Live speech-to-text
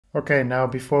Okay, now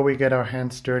before we get our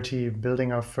hands dirty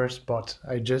building our first bot,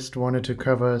 I just wanted to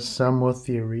cover some more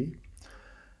theory,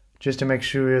 just to make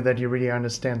sure that you really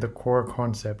understand the core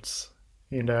concepts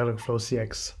in Dialogflow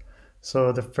CX.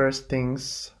 So the first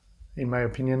things, in my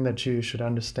opinion, that you should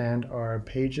understand are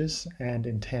pages and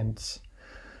intents.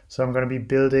 So I'm going to be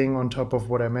building on top of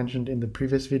what I mentioned in the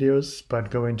previous videos, but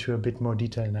go into a bit more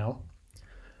detail now.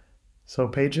 So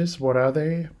pages, what are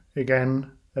they?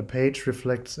 Again, a page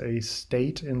reflects a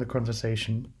state in the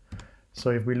conversation.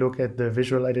 So if we look at the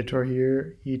visual editor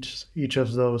here, each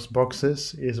of those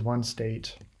boxes is one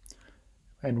state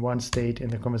and one state in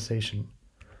the conversation.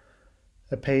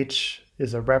 A page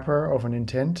is a wrapper of an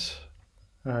intent.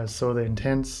 So the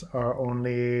intents are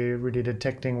only really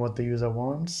detecting what the user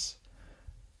wants,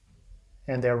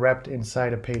 and they're wrapped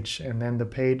inside a page, and then the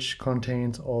page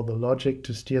contains all the logic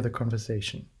to steer the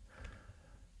conversation.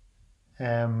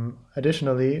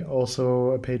 Additionally,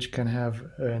 also a page can have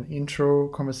an intro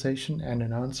conversation and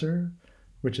an answer,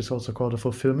 which is also called a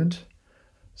fulfillment.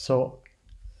 So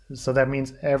that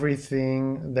means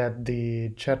everything that the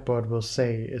chatbot will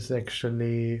say is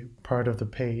actually part of the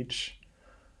page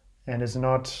and is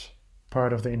not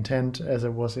part of the intent as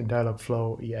it was in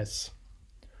Dialogflow ES.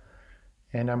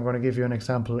 And I'm going to give you an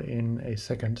example in a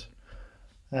second.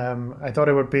 I thought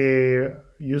it would be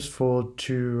useful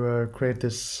to create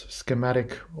this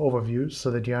schematic overview so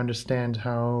that you understand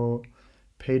how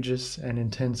pages and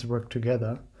intents work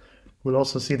together. We'll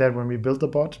also see that when we build the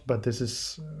bot, but this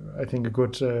is, I think, a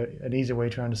good, an easy way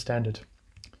to understand it.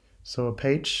 So a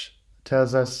page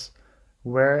tells us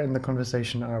where in the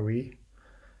conversation are we.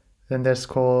 Then there's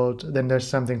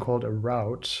something called a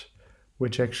route,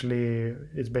 which actually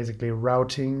is basically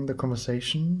routing the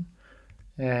conversation.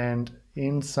 And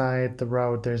inside the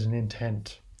route, there's an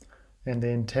intent. And the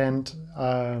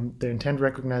intent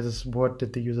recognizes what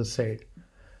did the user say.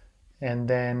 And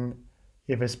then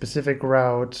if a specific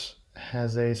route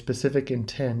has a specific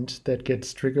intent that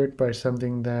gets triggered by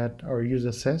something that our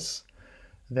user says,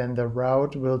 then the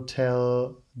route will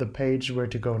tell the page where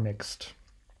to go next.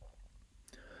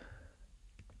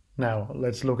 Now,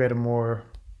 let's look at a more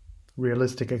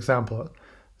realistic example.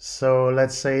 So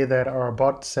let's say that our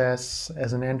bot says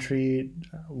as an entry,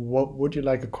 what would you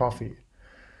like a coffee?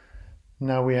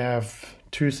 Now we have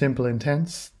two simple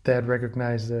intents that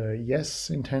recognize a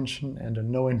yes intention and a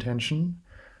no intention,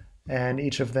 and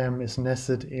each of them is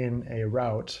nested in a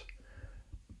route.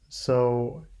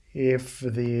 So if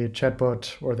the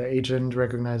chatbot or the agent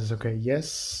recognizes, okay,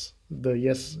 yes, the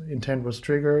yes intent was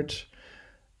triggered,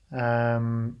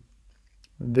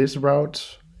 this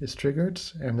route is triggered,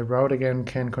 and the route again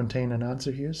can contain an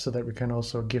answer here so that we can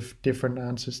also give different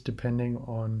answers depending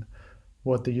on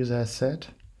what the user has said.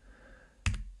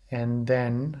 And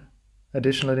then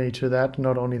additionally to that,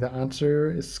 not only the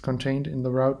answer is contained in the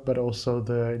route, but also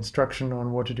the instruction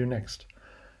on what to do next.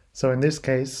 So in this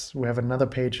case, we have another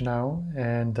page now,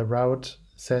 and the route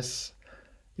says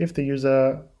if the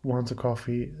user wants a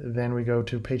coffee, then we go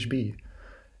to page B.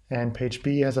 And page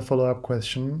B has a follow-up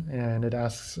question, and it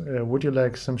asks, would you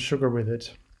like some sugar with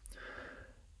it?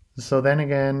 So then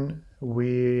again,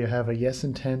 we have a yes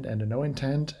intent and a no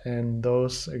intent, and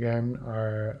those again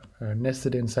are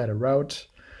nested inside a route,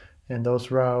 and those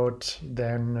routes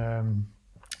then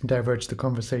diverge the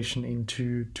conversation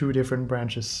into two different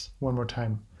branches one more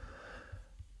time.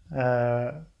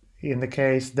 In the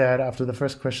case that after the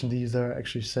first question the user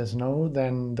actually says no,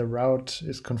 then the route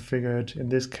is configured in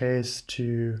this case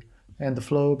to end the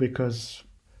flow, because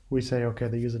we say, okay,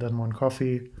 the user doesn't want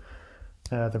coffee.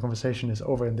 The conversation is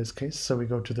over in this case, so we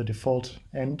go to the default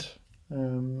end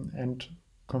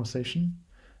conversation.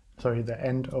 Sorry, the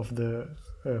end of the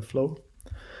flow.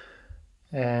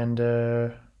 And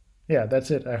yeah,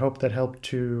 that's it. I hope that helped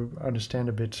to understand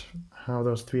a bit how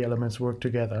those three elements work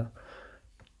together.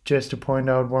 Just to point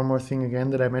out one more thing again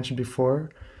that I mentioned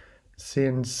before,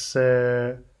 since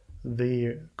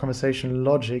the conversation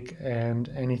logic and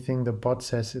anything the bot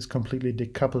says is completely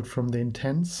decoupled from the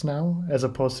intents now, as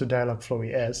opposed to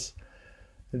Dialogflow ES,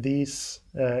 these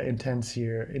intents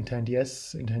here, intent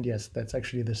yes, that's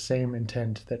actually the same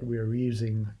intent that we are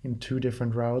reusing in two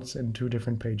different routes and two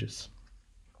different pages.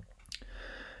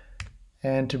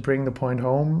 And to bring the point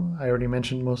home, I already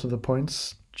mentioned most of the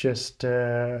points, just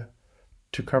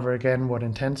to cover again what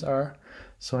intents are.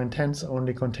 So intents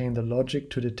only contain the logic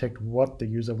to detect what the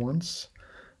user wants.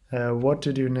 What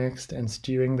to do next and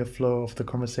steering the flow of the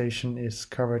conversation is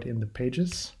covered in the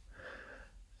pages.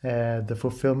 The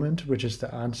fulfillment, which is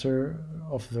the answer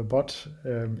of the bot,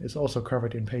 is also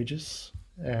covered in pages.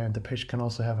 And the page can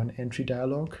also have an entry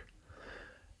dialog.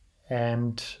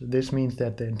 And this means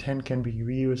that the intent can be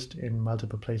reused in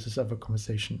multiple places of a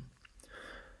conversation.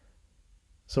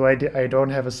 So I don't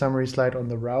have a summary slide on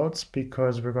the routes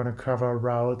because we're going to cover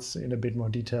routes in a bit more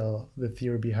detail, the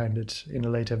theory behind it, in a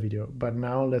later video. But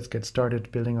now let's get started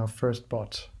building our first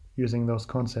bot using those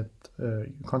concepts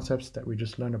that we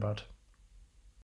just learned about.